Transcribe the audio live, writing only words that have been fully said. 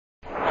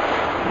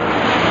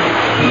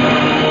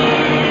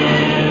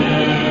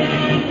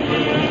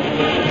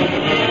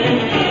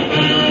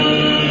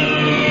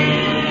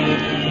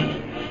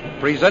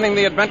presenting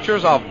the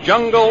adventures of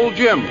Jungle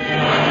Jim.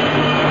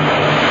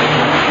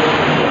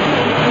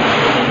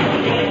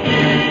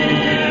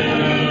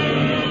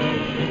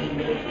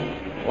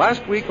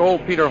 Last week,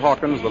 old Peter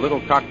Hawkins, the little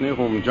cockney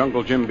whom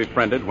Jungle Jim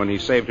befriended when he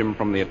saved him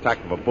from the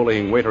attack of a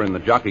bullying waiter in the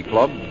Jockey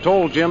Club,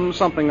 told Jim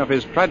something of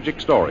his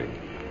tragic story.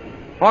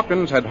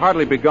 Hawkins had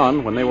hardly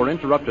begun when they were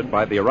interrupted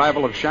by the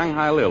arrival of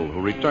Shanghai Lil, who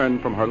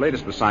returned from her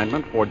latest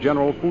assignment for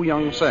General Fu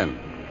Yong Sen.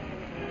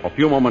 A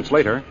few moments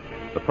later,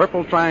 the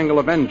Purple Triangle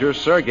Avenger,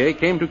 Sergei,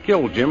 came to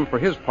kill Jim for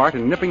his part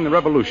in nipping the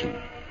revolution.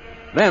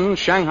 Then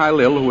Shanghai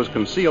Lil, who was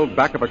concealed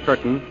back of a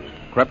curtain,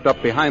 crept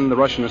up behind the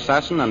Russian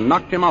assassin and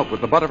knocked him out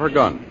with the butt of her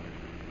gun.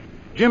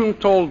 Jim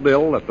told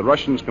Lil that the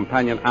Russian's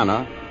companion,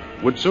 Anna,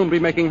 would soon be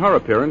making her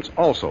appearance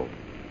also,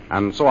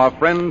 and so our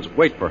friends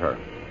wait for her.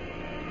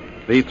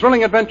 The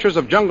thrilling adventures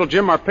of Jungle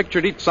Jim are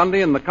pictured each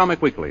Sunday in the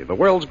Comic Weekly, the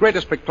world's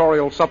greatest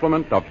pictorial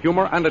supplement of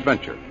humor and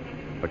adventure.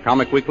 The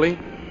Comic Weekly,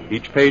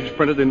 each page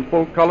printed in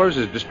full colors,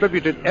 is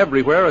distributed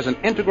everywhere as an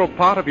integral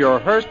part of your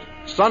Hearst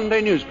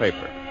Sunday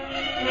newspaper.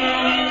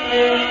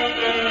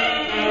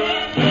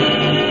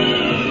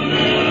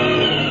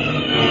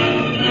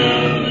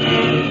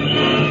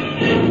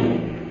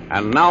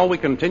 And now we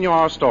continue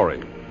our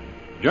story.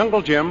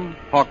 Jungle Jim,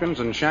 Hawkins,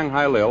 and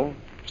Shanghai Lil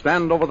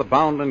stand over the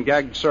bound and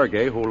gagged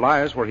Sergei, who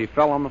lies where he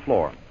fell on the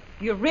floor.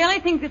 You really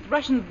think this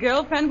Russian's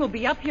girlfriend will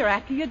be up here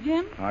after you,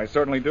 Jim? I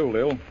certainly do,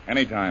 Lil.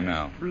 Any time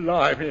now.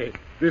 Blimey.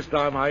 This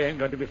time I ain't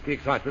going to miss the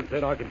excitement,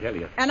 then I can tell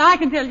you. And I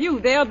can tell you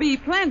there'll be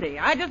plenty.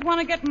 I just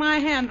want to get my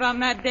hands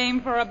on that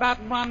dame for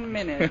about 1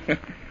 minute.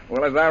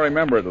 Well, as I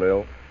remember it,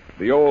 Lil,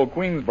 the old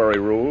Queensbury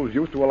rules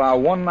used to allow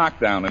one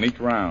knockdown in each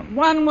round.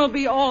 One will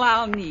be all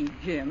I'll need,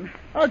 Jim.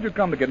 How'd you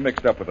come to get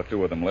mixed up with the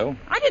two of them, Lil?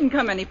 I didn't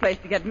come any place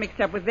to get mixed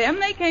up with them.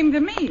 They came to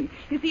me.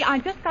 You see, I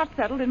just got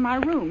settled in my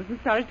rooms and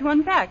started to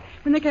unpack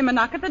when there came a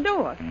knock at the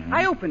door. Mm-hmm.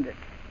 I opened it.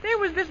 There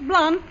was this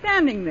blonde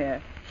standing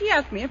there. She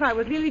asked me if I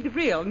was really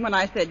real, and when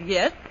I said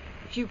yes,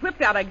 she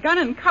whipped out a gun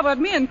and covered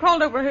me and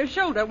called over her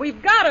shoulder,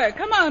 "We've got her.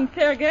 Come on,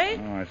 Sergei."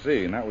 Oh, I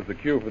see. And that was the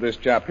cue for this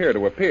chap here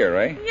to appear,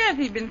 eh? Yes,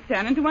 he'd been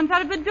standing to one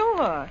side of the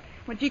door.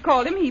 When she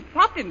called him, he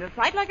popped into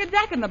sight like a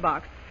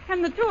jack-in-the-box,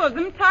 and the two of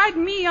them tied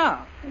me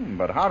up.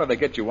 But how did they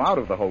get you out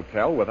of the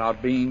hotel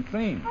without being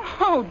seen?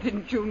 Oh,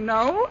 didn't you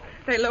know?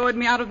 They lowered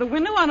me out of the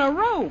window on a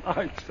rope.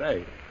 I'd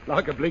say,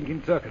 like a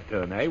blinking circus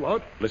turn, eh,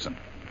 what? Listen.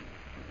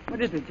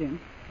 What is it, Jim?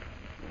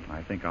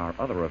 I think our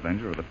other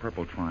Avenger of the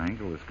Purple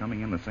Triangle is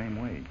coming in the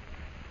same way.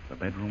 The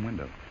bedroom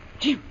window.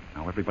 Jim!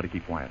 Now, everybody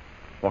keep quiet.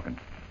 Hawkins,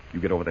 you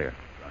get over there.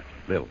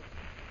 Lil,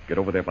 get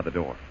over there by the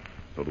door,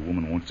 so the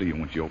woman won't see you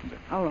when she opens it.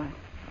 All right.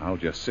 I'll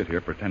just sit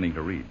here pretending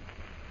to read,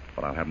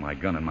 but I'll have my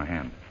gun in my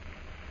hand.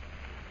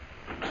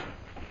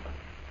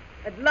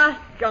 At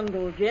last,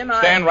 Jungle Jim,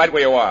 Stand right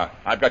where you are.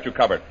 I've got you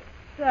covered.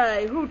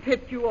 Say, who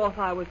tipped you off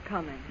I was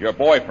coming? Your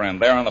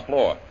boyfriend there on the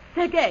floor.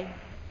 Sergei.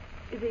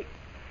 Is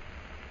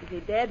he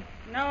dead?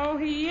 No,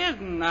 he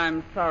isn't,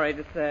 I'm sorry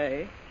to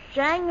say.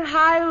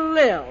 Shanghai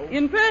Lil.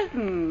 In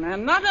person,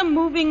 and not a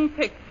moving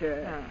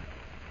picture.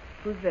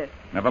 Who's this?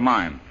 Never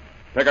mind.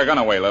 Take her gun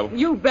away, Lil.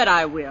 You bet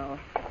I will.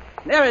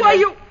 There it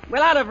is.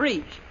 Well, out of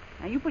reach.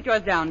 Now, you put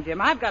yours down, Jim.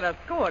 I've got a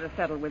score to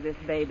settle with this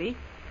baby.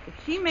 If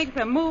she makes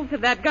a move to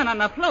that gun on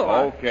the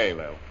floor... Okay,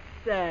 Lil.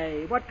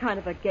 Say, what kind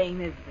of a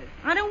game is this?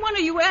 I don't wonder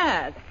you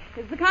ask.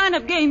 It's the kind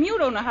of game you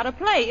don't know how to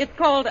play. It's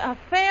called a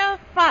fair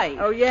fight.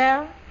 Oh,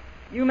 yeah?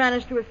 You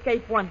managed to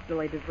escape once,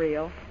 delayed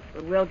real,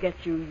 but we'll get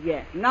you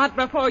yet. Not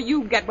before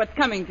you get what's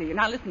coming to you.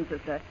 Now, listen,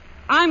 sister.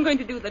 I'm going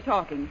to do the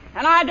talking,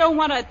 and I don't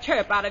want a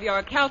chirp out of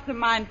your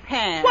calcimine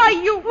pan. Why,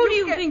 Who do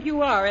you think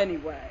you are,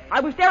 anyway? I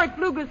was Derek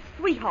Pfluger's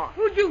sweetheart.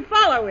 Who'd you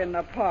follow in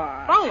the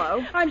park?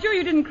 Follow? I'm sure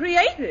you didn't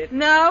create it.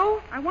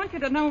 No? I want you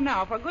to know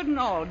now, for good and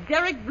all,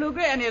 Derek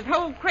Pfluger and his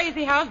whole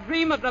crazy house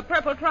dream of the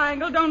Purple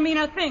Triangle don't mean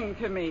a thing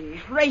to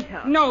me.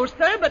 Traitor. No,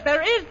 sir, but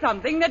there is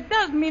something that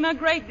does mean a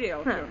great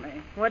deal to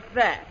me. What's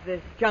that?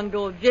 This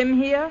Jungle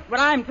Jim here? What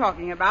I'm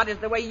talking about is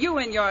the way you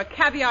and your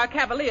caviar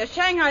cavalier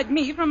shanghaied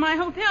me from my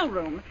hotel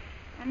room.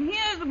 And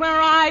here's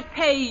where I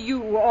pay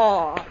you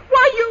off.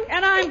 Why, you...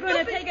 And I'm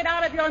going to take it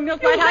out of your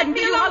milk right hide and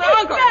give you all the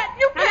uncle.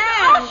 You bet.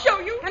 I'll show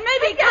you. And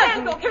maybe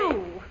cousin,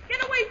 too.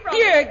 Get away from me.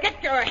 Here,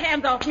 get your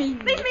hands off me.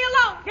 Leave me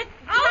alone.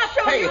 I'll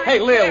show you. Hey,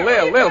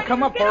 Lil,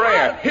 come up for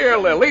air. Here,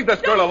 Lil, leave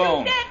this girl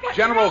alone.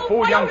 General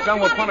Fu Young Sen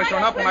will punish her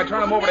enough when I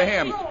turn him over to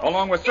him,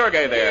 along with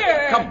Sergei there.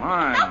 Here. Come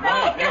on.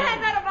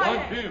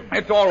 Jim.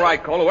 It's all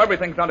right, Kolo.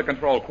 Everything's under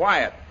control.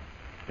 Quiet.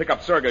 Pick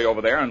up Sergei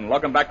over there and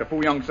lug him back to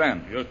Fu Young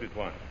Sen. Yes, it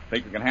was.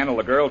 Think you can handle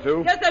the girl,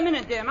 too? Just a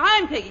minute, Jim.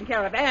 I'm taking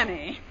care of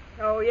Annie.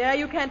 Oh, yeah?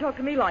 You can't talk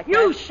to me like that.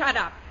 You shut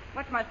up.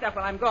 Watch my stuff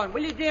while I'm gone,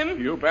 will you,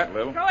 Jim? You bet,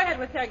 Lil. Go ahead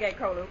with Sergei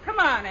Kolu. Come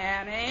on,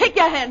 Annie. Take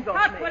your hands off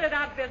Not me. put it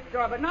out this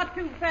door, but not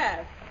too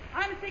fast.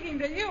 I'm sticking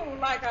to you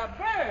like a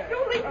bird.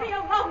 You leave me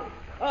alone.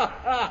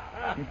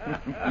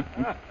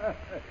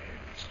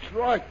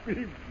 Strike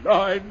me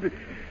blind.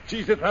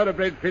 She's a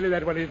thoroughbred filly,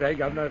 that one is, eh,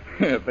 Governor?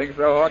 Think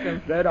so,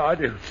 Hawkins? That I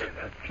do,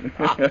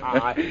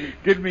 sir.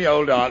 Did me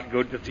old aunt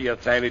good to see her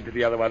sail into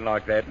the other one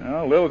like that.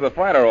 Oh, Lil's a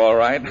fighter, all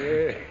right.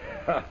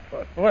 Yeah.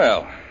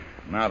 Well,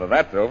 Now that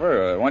that's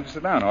over, why don't you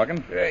sit down,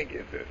 Hawkins? Thank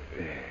you, sir.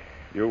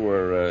 You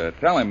were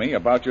telling me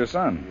about your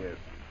son. Yes.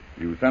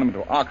 You sent him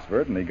to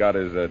Oxford, and he got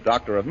his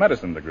Doctor of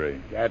Medicine degree.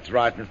 That's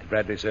right, Mr.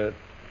 Bradley, sir.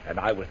 And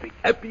I was the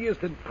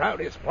happiest and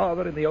proudest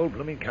father in the old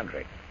blooming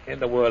country. In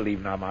the world,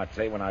 even, I might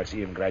say, when I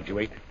see him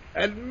graduate.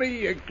 And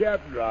me, a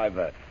cab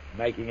driver,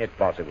 making it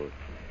possible.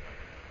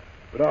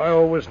 But I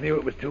always knew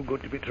it was too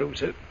good to be true,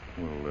 sir.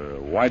 Well,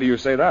 why do you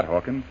say that,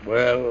 Hawkins?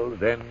 Well,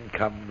 then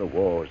come the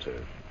war,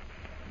 sir.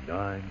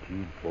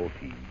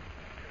 1914.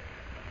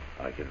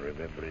 I can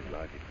remember it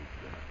like it was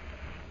done.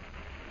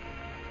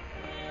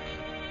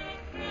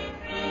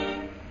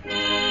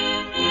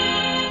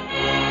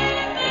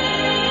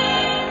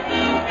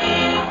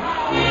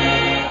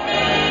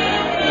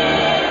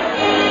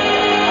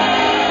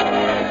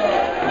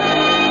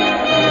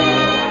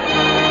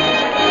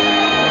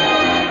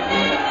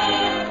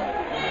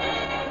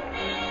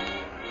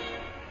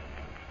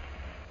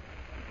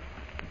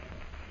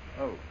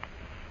 Oh,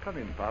 come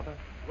in, Father.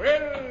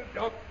 Well,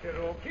 Dr.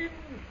 Hawkins,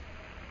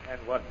 and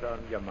what's on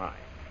your mind?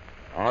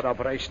 Hard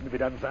operation to be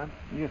done, son?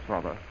 Yes,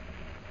 Father.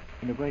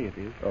 In a way it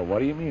is. Oh, what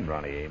do you mean,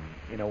 Ronnie?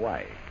 In a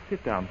way?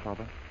 Sit down,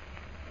 Father.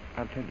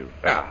 I'll tell you.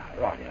 Ah,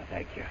 Ronnie,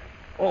 thank you.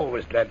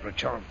 Always glad for a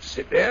chance to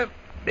sit there.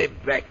 Their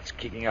back's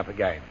kicking up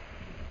again.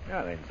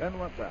 Now then, son,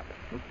 what's up?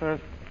 Well,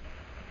 first,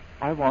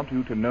 I want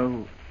you to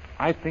know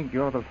I think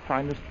you're the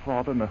finest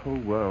father in the whole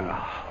world.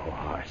 Oh,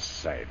 I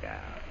say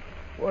now.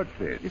 What's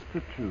this? It's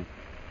the truth.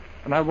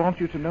 And I want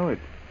you to know it,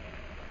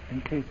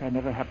 in case I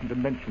never happen to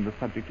mention the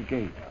subject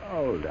again.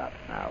 Hold up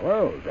now,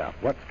 hold up.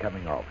 What's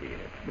coming off here?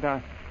 But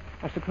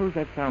I suppose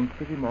that sounds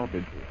pretty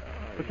morbid.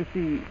 But you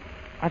see,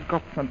 I've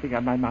got something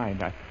on my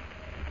mind.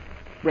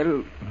 Well,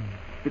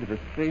 a bit of a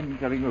strain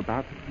telling you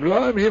about it.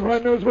 Blimey, if I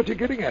knows what you're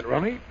getting at,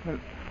 Ronnie. Well,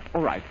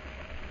 all right.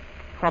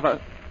 Father,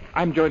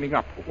 I'm joining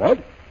up.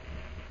 What?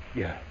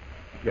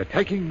 You're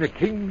taking the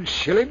King's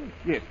shilling?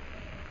 Yes.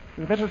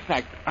 As a matter of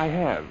fact, I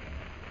have.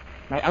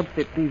 My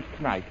outfit leaves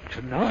tonight.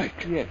 Tonight?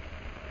 Yes.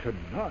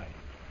 Tonight?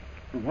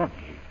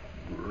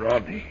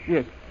 Ronnie.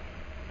 Yes.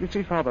 You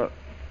see, Father,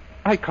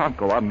 I can't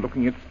go on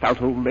looking at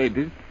stout old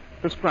ladies,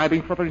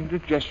 prescribing for their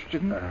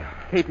indigestion,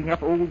 taping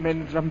up old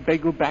men's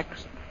lumbago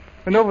backs,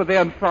 and over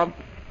there in front,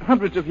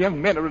 hundreds of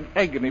young men are in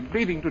agony,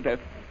 bleeding to death.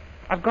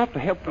 I've got to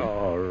help them.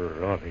 Oh,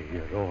 Ronnie,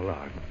 you're all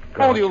I've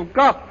got. All you've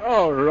got.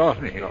 Oh,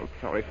 Ronnie. Oh,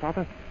 sorry,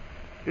 Father.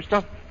 It's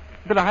just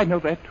that I know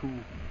that, too.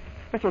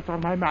 That's what's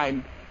on my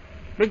mind,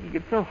 making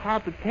it so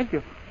hard to tell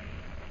you.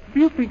 Do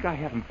you think I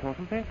haven't thought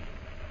of that?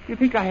 Do you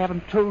think I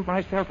haven't told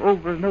myself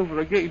over and over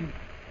again,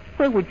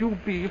 where would you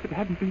be if it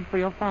hadn't been for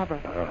your father?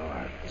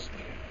 Oh,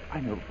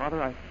 I know,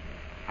 Father.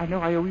 I know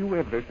I owe you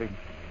everything.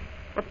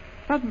 But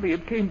suddenly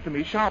it came to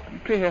me sharp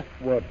and clear.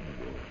 What?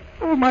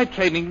 All my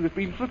training has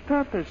been for a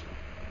purpose.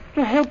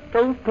 To help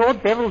those poor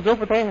devils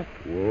over there.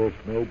 Wolf,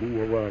 no be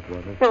a right,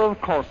 Ronnie. Well, of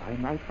course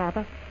I'm right,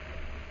 Father.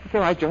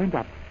 So I joined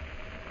up.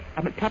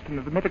 I'm a captain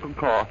of the medical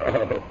corps.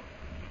 Oh.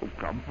 Oh,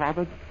 come,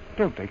 Father.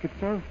 Don't take it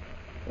so.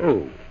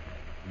 Oh,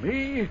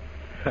 me?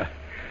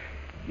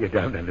 You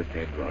don't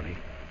understand, Ronnie.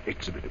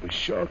 It's a bit of a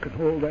shock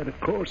and all that, of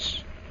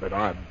course. But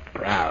I'm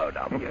proud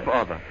of you.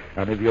 Father.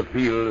 And if you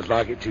feel as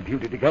like it's your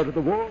duty to go to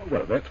the war,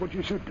 well, that's what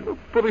you should do.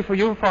 Bully for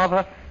you,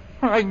 Father.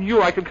 I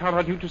knew I could count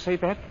on you to say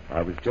that.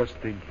 I was just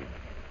thinking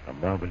a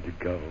moment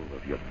ago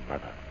of your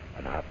mother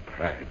and how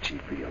proud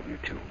she'd be of you,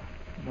 too.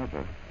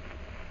 Mother.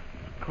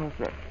 Of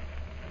course,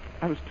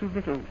 I was too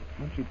little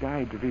when she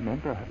died to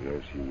remember her.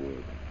 Yes, you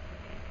would.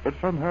 But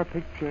from her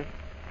picture,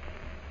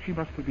 she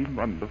must have been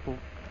wonderful.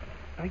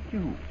 Like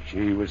you.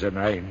 She was an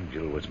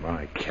angel, was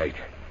my Kate.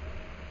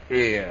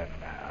 Here,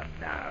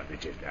 now,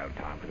 this is no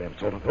time for them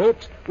sort of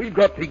thoughts. We've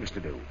got things to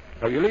do.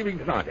 So you're leaving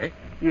tonight, eh?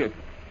 Yes,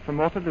 some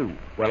more to do.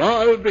 Well,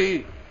 I'll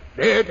be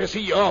there to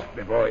see you off,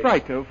 my boy.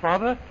 Righto,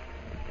 Father.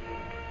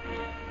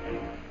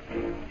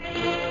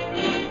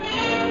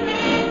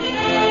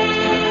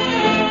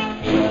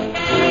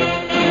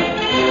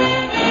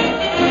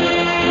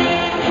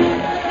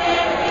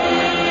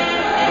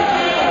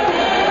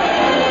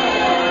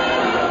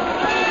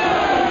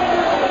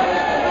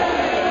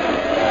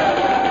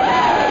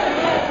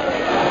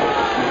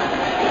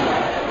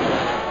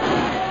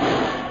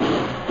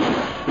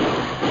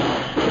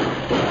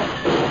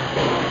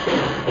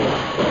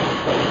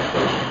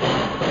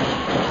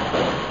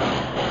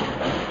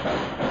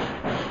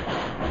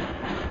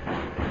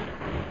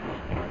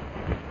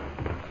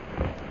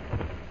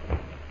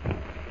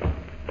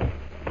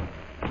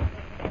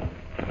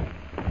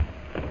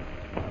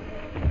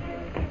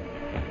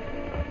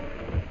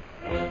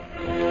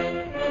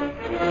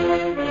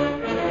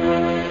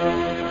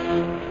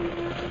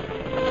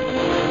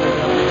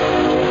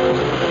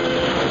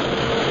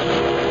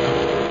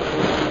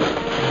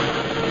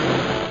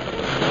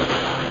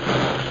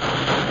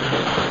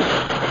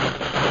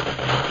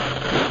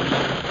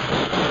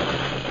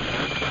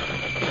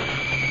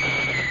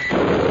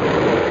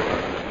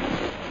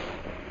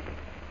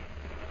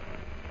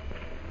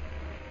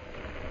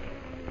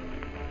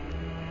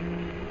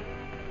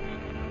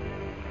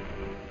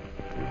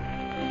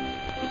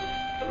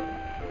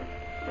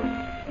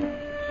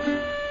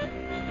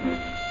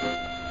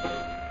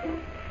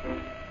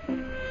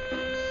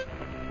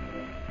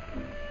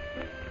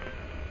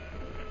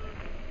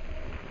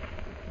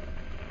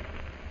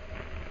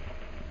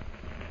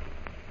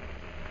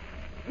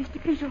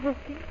 Mr. Peter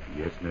Hawkins?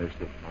 Yes, nurse,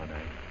 that's my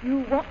name. You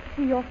want to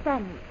see your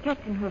son,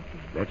 Captain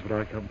Hawkins? That's what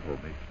I come for,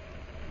 miss.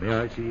 May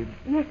I see him?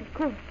 Yes, of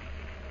course.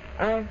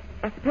 I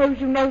suppose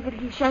you know that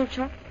he's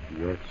shell-shocked?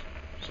 Yes,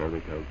 so they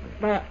told me.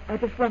 Well, I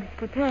just wanted to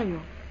prepare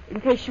you,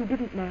 in case you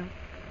didn't know.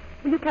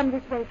 Will you come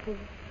this way, please?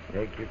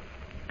 Thank you.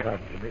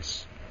 Kindly,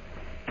 miss.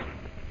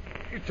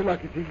 It's a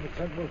lucky thing the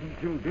son wasn't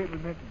killed dead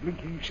when that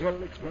blinking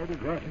shell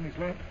exploded right in his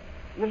lap.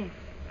 Yes.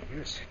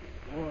 Yes,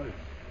 it was.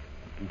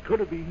 He could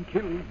have been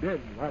killed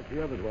dead like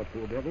the others were,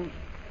 poor devils.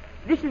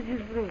 This is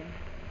his room,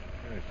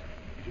 Yes.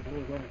 Is it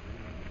all right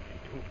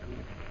to talk to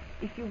him?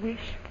 if you wish.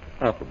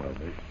 Half a moment,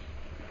 miss,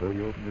 before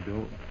you open the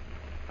door.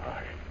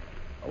 I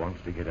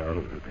wants to get out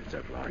of it, Miss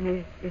Eveline.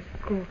 Yes, yes,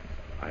 of course.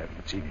 I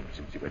haven't seen him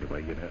since he went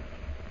away, you know.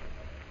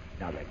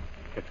 Now then,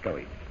 let's go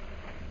in.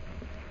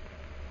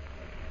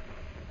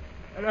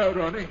 Hello,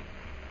 Ronnie.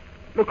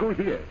 Look who's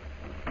here.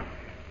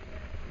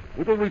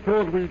 We thought we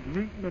thought we'd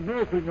meet in the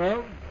northing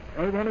now.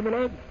 Are you running, my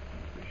lad?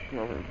 The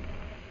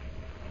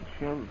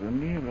shells are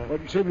nearer.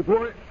 What did you say, my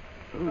boy?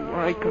 Oh,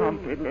 why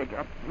can't they let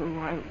up for a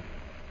while?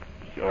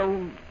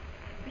 Shells.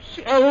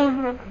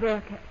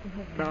 There, Captain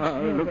Hawkins.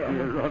 Now, look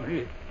here,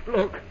 Ronnie.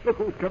 Look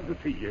who's come to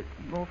see you.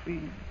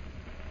 Morphine.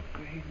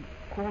 Grain.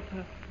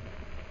 Quarter.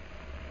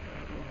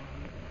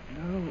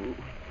 Oh, no.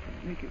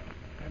 Make it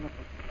stand up.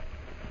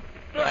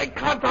 I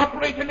can't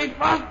operate any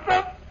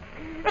faster.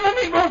 And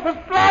any more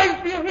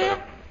supplies, do you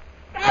hear?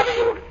 How do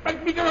you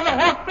expect me to run a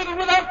hospital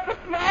without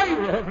supplies?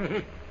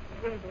 Ronnie.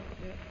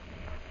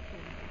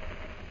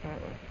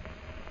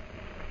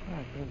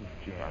 Hello,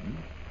 Jan.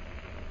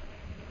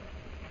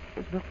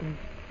 There's nothing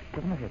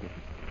gone ahead of it.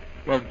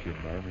 Don't you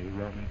know me,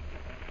 Ronnie?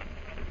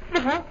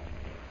 Look out!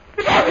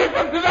 Look out! Here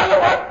comes another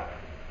one!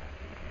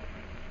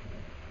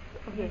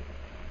 Yes.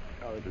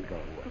 Oh, it'll go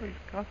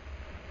away.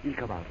 He'll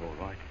come out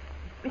all right.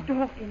 Mr.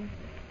 Hawkins,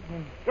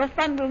 your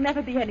son will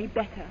never be any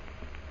better.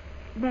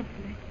 Never.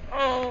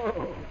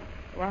 Oh,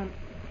 Well,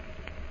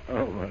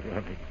 my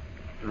Ronnie.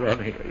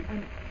 Ronnie.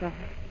 I'm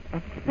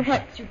sorry.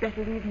 Perhaps you'd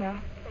better leave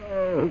now.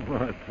 Oh,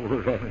 my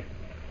poor Ronnie.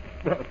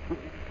 My poor...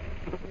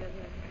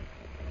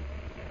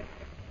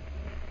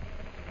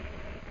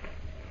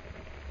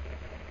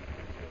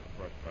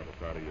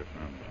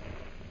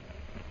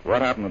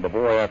 What happened to the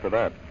boy after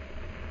that?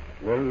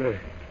 Well,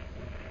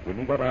 when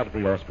he got out of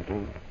the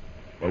hospital,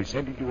 they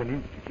sent him to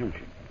an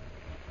institution.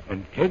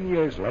 And 10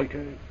 years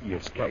later, he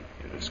escaped.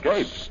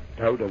 Escaped?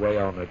 Stowed away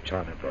on a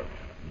China boat.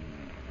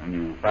 And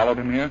you followed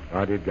him here?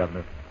 I did,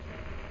 Governor.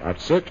 I've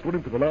searched for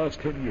him for the last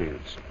 10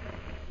 years.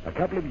 A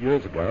couple of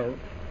years ago,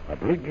 a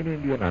blinking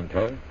Indian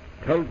hunter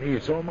told me he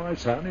saw my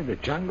son in the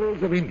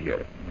jungles of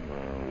India.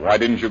 Why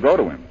didn't you go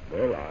to him?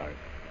 Well,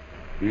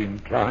 I've been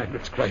trying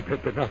to scrape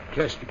up enough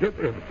cash to get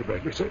there, Mr.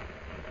 Burgess,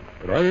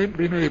 but I ain't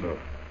been able.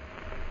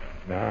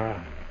 Nah,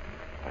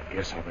 I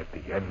guess I'm at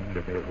the end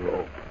of it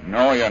rope.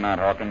 No, you're not,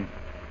 Hawkins.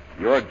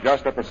 You're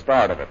just at the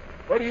start of it.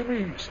 What do you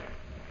mean, sir?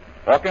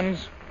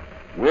 Hawkins,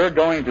 we're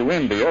going to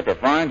India to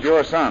find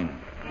your son.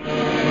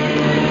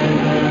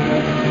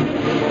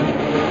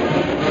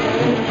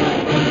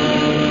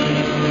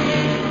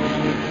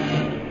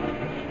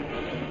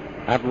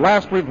 At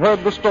last we've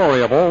heard the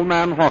story of Old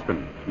Man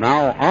Hawkins.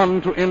 Now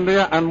on to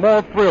India and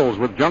more thrills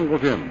with Jungle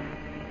Jim.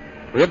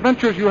 The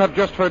adventures you have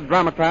just heard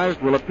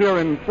dramatized will appear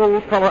in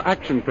full-color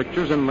action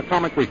pictures in the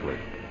Comic Weekly,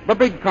 the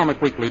big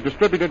Comic Weekly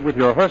distributed with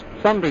your Hearst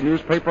Sunday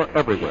newspaper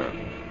everywhere.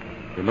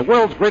 In the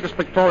world's greatest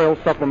pictorial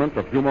supplement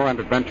of humor and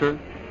adventure,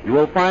 you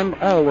will find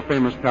all the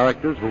famous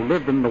characters who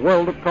live in the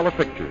world of color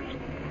pictures.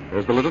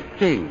 There's the Little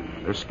King,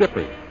 there's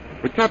Skippy,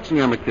 the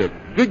Katzenjammer Kid,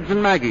 Giggs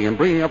and Maggie in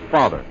Bringing Up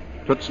Father,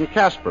 Toots and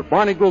Casper,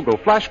 Barney Google,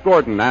 Flash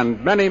Gordon,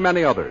 and many,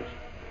 many others.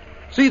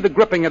 See the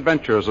gripping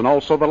adventures and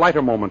also the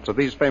lighter moments of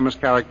these famous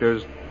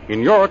characters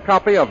in your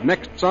copy of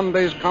next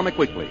Sunday's Comic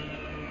Weekly.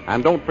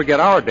 And don't forget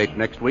our date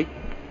next week,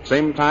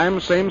 same time,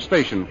 same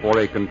station, for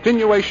a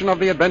continuation of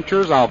the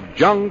adventures of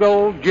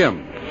Jungle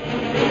Jim.